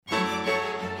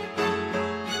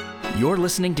You're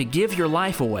listening to Give Your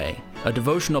Life Away, a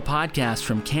devotional podcast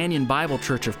from Canyon Bible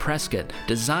Church of Prescott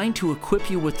designed to equip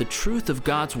you with the truth of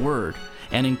God's Word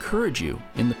and encourage you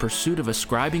in the pursuit of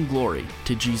ascribing glory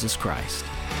to Jesus Christ.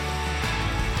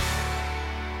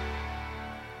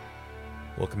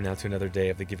 Welcome now to another day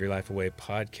of the Give Your Life Away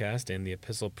podcast and the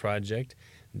Epistle Project.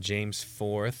 James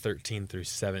 4:13 through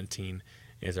 17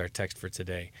 is our text for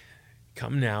today.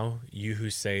 Come now, you who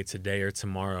say today or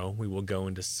tomorrow we will go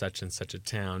into such and such a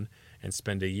town and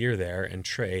spend a year there and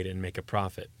trade and make a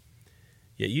profit.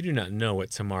 Yet you do not know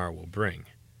what tomorrow will bring.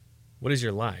 What is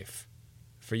your life?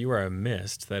 For you are a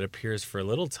mist that appears for a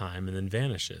little time and then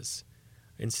vanishes.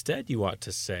 Instead you ought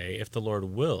to say, if the Lord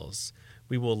wills,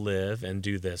 we will live and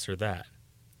do this or that.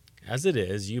 As it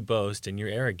is, you boast in your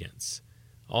arrogance.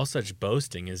 All such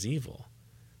boasting is evil.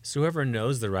 So whoever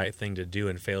knows the right thing to do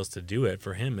and fails to do it,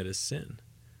 for him it is sin.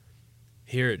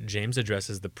 Here, James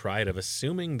addresses the pride of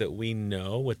assuming that we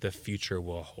know what the future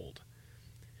will hold.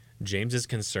 James is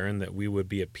concerned that we would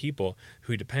be a people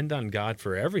who depend on God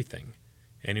for everything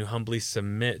and who humbly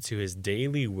submit to his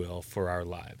daily will for our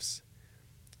lives.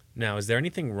 Now, is there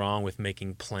anything wrong with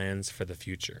making plans for the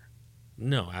future?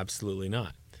 No, absolutely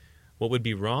not. What would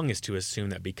be wrong is to assume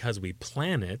that because we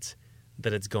plan it,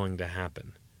 that it's going to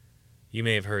happen. You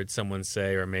may have heard someone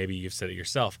say, or maybe you've said it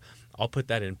yourself, I'll put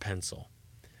that in pencil.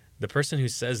 The person who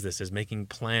says this is making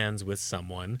plans with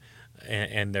someone,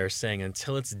 and they're saying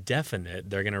until it's definite,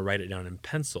 they're going to write it down in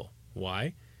pencil.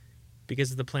 Why?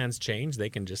 Because if the plans change, they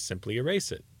can just simply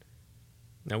erase it.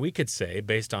 Now we could say,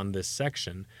 based on this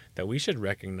section, that we should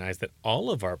recognize that all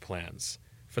of our plans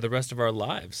for the rest of our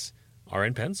lives are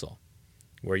in pencil.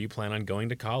 Where you plan on going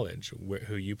to college,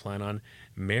 who you plan on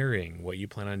marrying, what you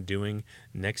plan on doing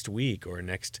next week or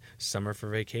next summer for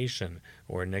vacation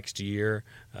or next year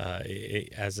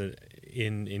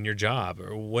in your job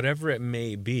or whatever it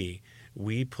may be,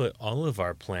 we put all of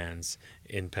our plans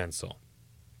in pencil.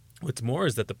 What's more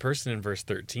is that the person in verse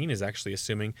 13 is actually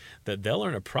assuming that they'll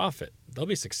earn a profit. They'll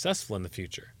be successful in the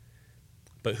future.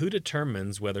 But who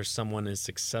determines whether someone is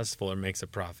successful or makes a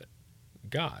profit?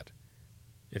 God.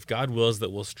 If God wills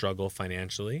that we'll struggle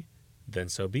financially, then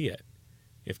so be it.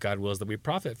 If God wills that we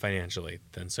profit financially,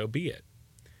 then so be it.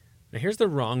 Now here's the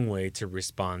wrong way to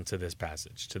respond to this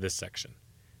passage, to this section.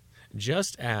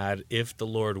 Just add "if the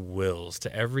Lord wills"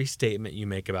 to every statement you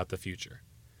make about the future.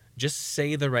 Just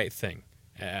say the right thing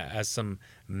as some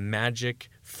magic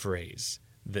phrase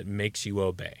that makes you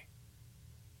obey.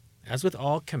 As with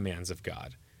all commands of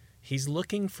God, He's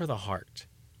looking for the heart.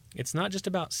 It's not just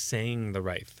about saying the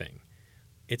right thing.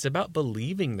 It's about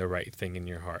believing the right thing in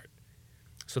your heart.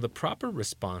 So the proper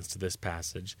response to this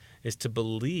passage is to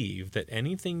believe that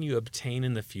anything you obtain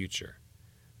in the future,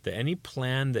 that any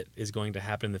plan that is going to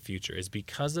happen in the future is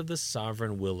because of the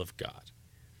sovereign will of God.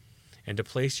 And to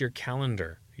place your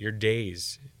calendar, your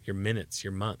days, your minutes,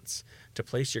 your months, to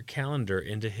place your calendar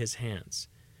into His hands.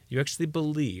 You actually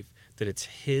believe that it's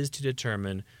His to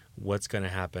determine what's going to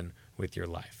happen with your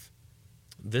life.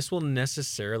 This will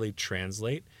necessarily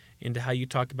translate into how you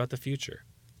talk about the future.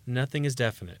 Nothing is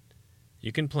definite.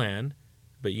 You can plan,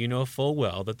 but you know full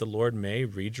well that the Lord may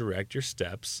redirect your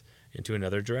steps into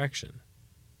another direction.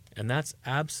 And that's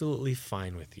absolutely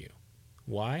fine with you.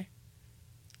 Why?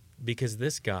 Because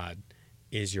this God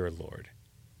is your Lord.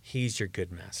 He's your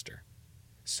good master.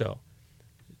 So,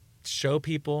 show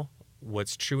people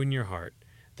what's true in your heart,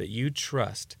 that you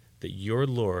trust that your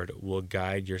Lord will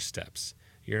guide your steps.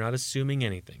 You're not assuming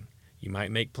anything. You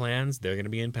might make plans, they're going to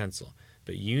be in pencil,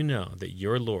 but you know that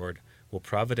your Lord will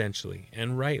providentially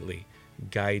and rightly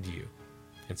guide you.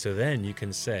 And so then you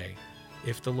can say,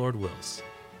 if the Lord wills.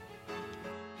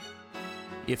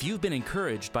 If you've been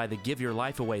encouraged by the Give Your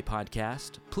Life Away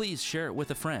podcast, please share it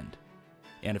with a friend.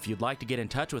 And if you'd like to get in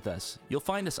touch with us, you'll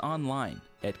find us online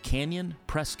at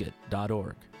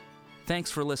canyonprescott.org. Thanks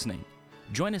for listening.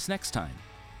 Join us next time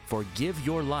for Give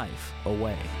Your Life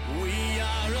Away. We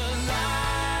are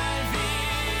alive.